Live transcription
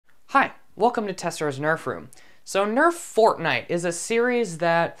Welcome to Tesser's Nerf Room. So Nerf Fortnite is a series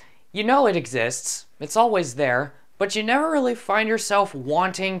that, you know it exists, it's always there, but you never really find yourself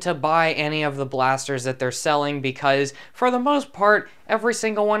wanting to buy any of the blasters that they're selling because, for the most part, every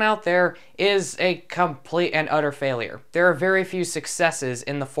single one out there is a complete and utter failure. There are very few successes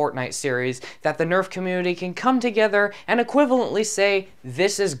in the Fortnite series that the Nerf community can come together and equivalently say,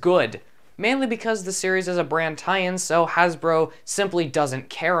 this is good. Mainly because the series is a brand tie-in, so Hasbro simply doesn't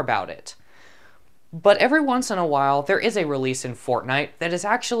care about it. But every once in a while, there is a release in Fortnite that is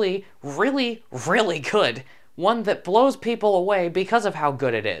actually really, really good. One that blows people away because of how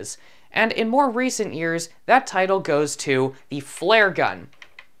good it is. And in more recent years, that title goes to the Flare Gun.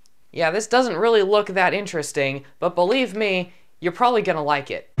 Yeah, this doesn't really look that interesting, but believe me, you're probably gonna like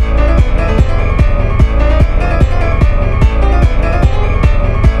it.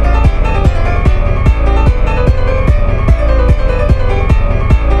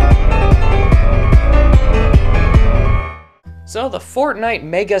 So the Fortnite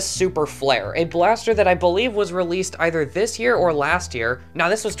Mega Super Flare, a blaster that I believe was released either this year or last year, now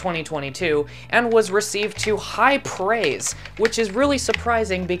this was 2022, and was received to high praise, which is really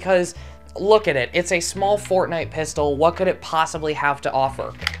surprising because, look at it, it's a small Fortnite pistol, what could it possibly have to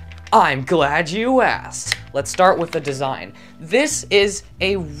offer? I'm glad you asked. Let's start with the design. This is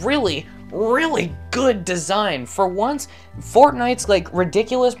a really good design. For once, Fortnite's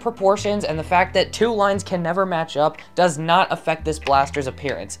ridiculous proportions and the fact that two lines can never match up does not affect this blaster's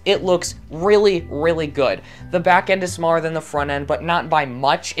appearance. It looks really good. The back end is smaller than the front end, but not by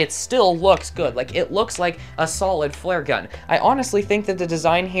much. It still looks good. It looks like a solid flare gun. I honestly think that the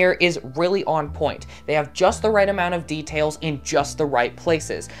design here is really on point. They have just the right amount of details in just the right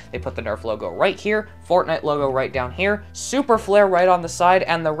places. They put the Nerf logo right here, Fortnite logo right down here, Super Flare right on the side,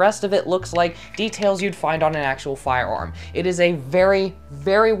 and the rest of it looks like details you'd find on an actual firearm. It is a very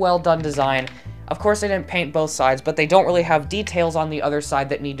well done design. Of course, they didn't paint both sides, but they don't really have details on the other side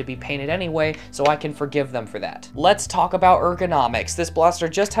that need to be painted anyway, so I can forgive them for that. Let's talk about ergonomics. This blaster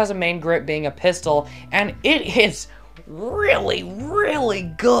just has a main grip being a pistol, and it is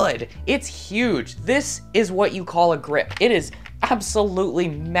really good. It's huge. This is what you call a grip. It is absolutely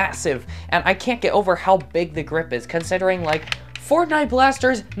massive, and I can't get over how big the grip is, considering Fortnite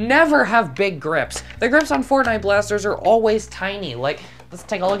blasters never have big grips. The grips on Fortnite blasters are always tiny. Let's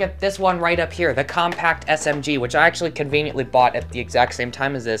take a look at this one right up here, the compact SMG, which I actually conveniently bought at the exact same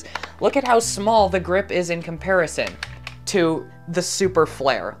time as this. Look at how small the grip is in comparison to the Super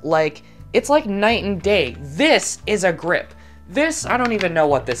Flare. It's like night and day. This is a grip. This, I don't even know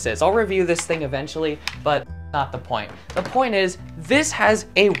what this is. I'll review this thing eventually, but not the point. The point is, this has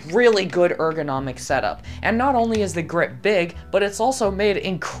a really good ergonomic setup. And not only is the grip big, but it's also made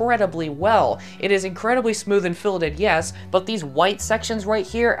incredibly well. It is incredibly smooth and filleted, yes, but these white sections right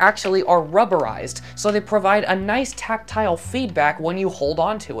here actually are rubberized, so they provide a nice tactile feedback when you hold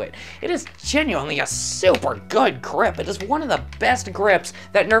on to it. It is genuinely a super good grip. It is one of the best grips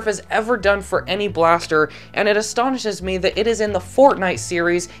that Nerf has ever done for any blaster, and it astonishes me that it is in the Fortnite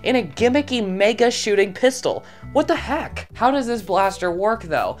series in a gimmicky mega shooting pistol. What the heck? How does this blaster work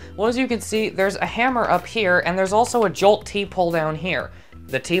though? Well, as you can see, there's a hammer up here and there's also a jolt T-pull down here.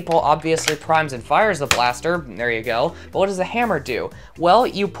 The T-pull obviously primes and fires the blaster, there you go. But what does the hammer do? Well,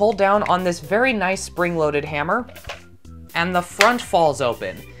 you pull down on this very nice spring-loaded hammer and the front falls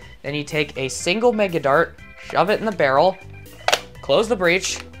open. Then you take a single mega dart, shove it in the barrel, close the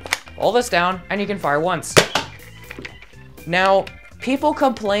breech, pull this down, and you can fire once. Now, people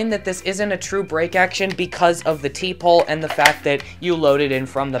complain that this isn't a true break action because of the T-pull and the fact that you load it in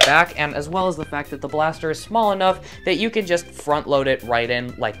from the back, and as well as the fact that the blaster is small enough that you can just front load it right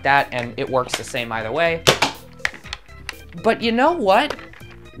in like that and it works the same either way. But you know what?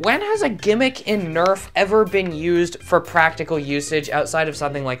 When has a gimmick in Nerf ever been used for practical usage outside of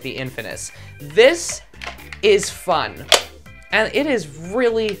something like the Infamous? This is fun, and it is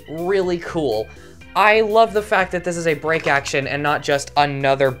really cool. I love the fact that this is a break action and not just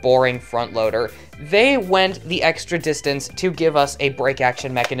another boring front loader. They went the extra distance to give us a break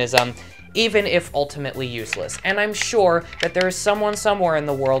action mechanism, even if ultimately useless. And I'm sure that there is someone somewhere in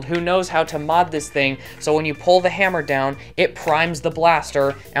the world who knows how to mod this thing so when you pull the hammer down, it primes the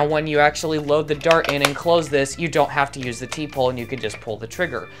blaster, and when you actually load the dart in and close this, you don't have to use the T-pull and you can just pull the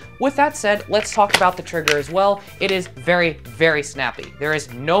trigger. With that said, let's talk about the trigger as well. It is very snappy. There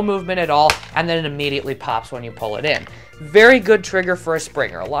is no movement at all, and then it immediately pops when you pull it in. Very good trigger for a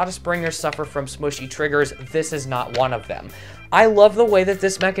Springer. A lot of Springers suffer from smushy triggers. This is not one of them. I love the way that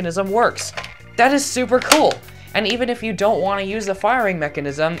this mechanism works. That is super cool. And even if you don't want to use the firing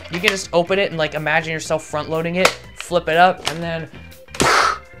mechanism, you can just open it and imagine yourself front loading it, flip it up, and then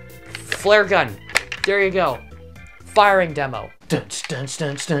flare gun. There you go. Firing demo.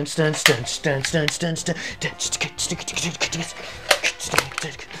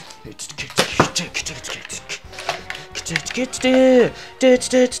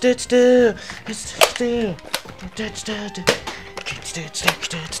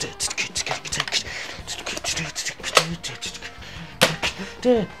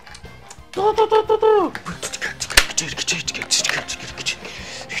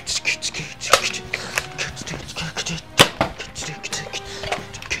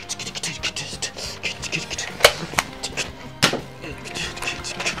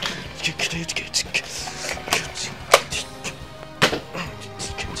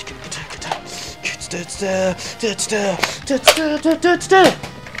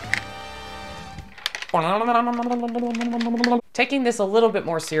 Taking this a little bit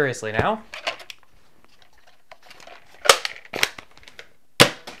more seriously now.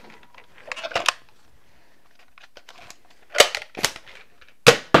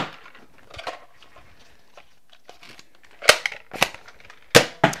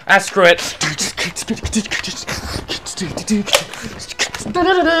 Ah, screw it. So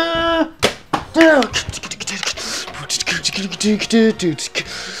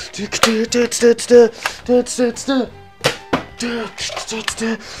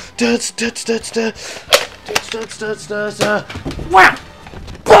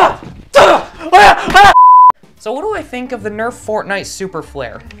what do I think of the Nerf Fortnite Super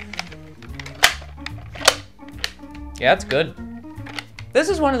Flare? Yeah, it's good. This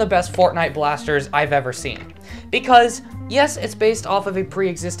is one of the best Fortnite blasters I've ever seen. Because, yes, it's based off of a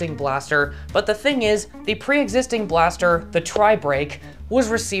pre-existing blaster, but the thing is, the pre-existing blaster, the Tri-Break, was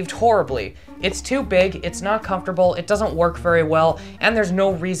received horribly. It's too big, it's not comfortable, it doesn't work very well, and there's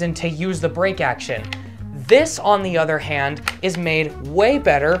no reason to use the break action. This, on the other hand, is made way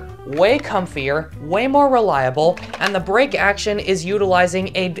better, way comfier, way more reliable, and the break action is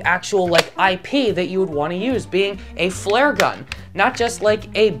utilizing a actual like IP that you would want to use, being a flare gun. Not just like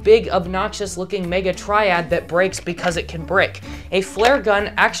a big obnoxious looking mega triad that breaks because it can break. A flare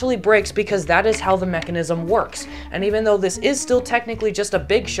gun actually breaks because that is how the mechanism works. And even though this is still technically just a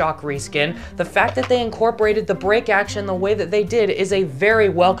Big Shock reskin, the fact that they incorporated the break action the way that they did is a very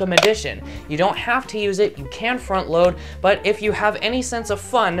welcome addition. You don't have to use it, you can front load, but if you have any sense of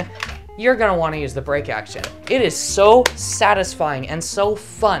fun, you're gonna want to use the break action. It is so satisfying and so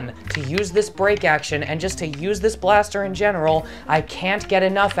fun to use this break action and just to use this blaster in general. I can't get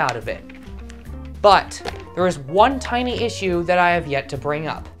enough out of it. But there is one tiny issue that I have yet to bring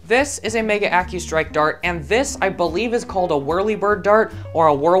up. This is a Mega AccuStrike dart, and this I believe is called a Whirlybird dart or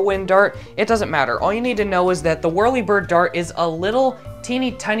a Whirlwind dart. It doesn't matter. All you need to know is that the Whirlybird dart is a little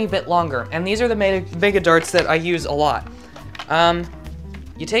teeny tiny bit longer, and these are the Mega darts that I use a lot.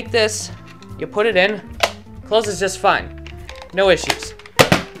 You take this, you put it in, closes just fine, no issues.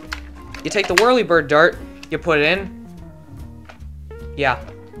 You take the Whirlybird dart, you put it in, yeah.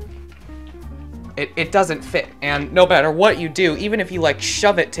 It doesn't fit, and no matter what you do, even if you like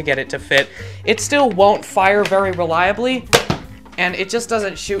shove it to get it to fit, it still won't fire very reliably, and it just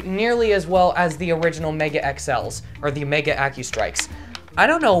doesn't shoot nearly as well as the original Mega XLs, or the Mega AccuStrikes. I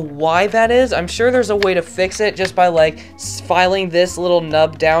don't know why that is. I'm sure there's a way to fix it just by like filing this little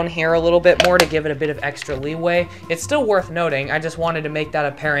nub down here a little bit more to give it a bit of extra leeway. It's still worth noting. I just wanted to make that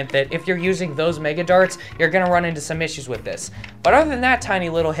apparent that if you're using those Mega darts, you're gonna run into some issues with this. But other than that tiny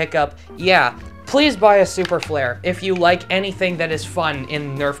little hiccup, yeah, please buy a Super Flare if you like anything that is fun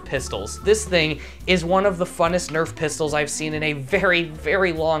in Nerf pistols. This thing is one of the funnest Nerf pistols I've seen in a very,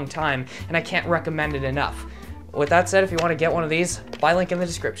 very long time, and I can't recommend it enough. With that said, if you want to get one of these, buy link in the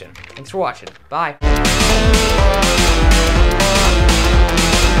description. Thanks for watching. Bye.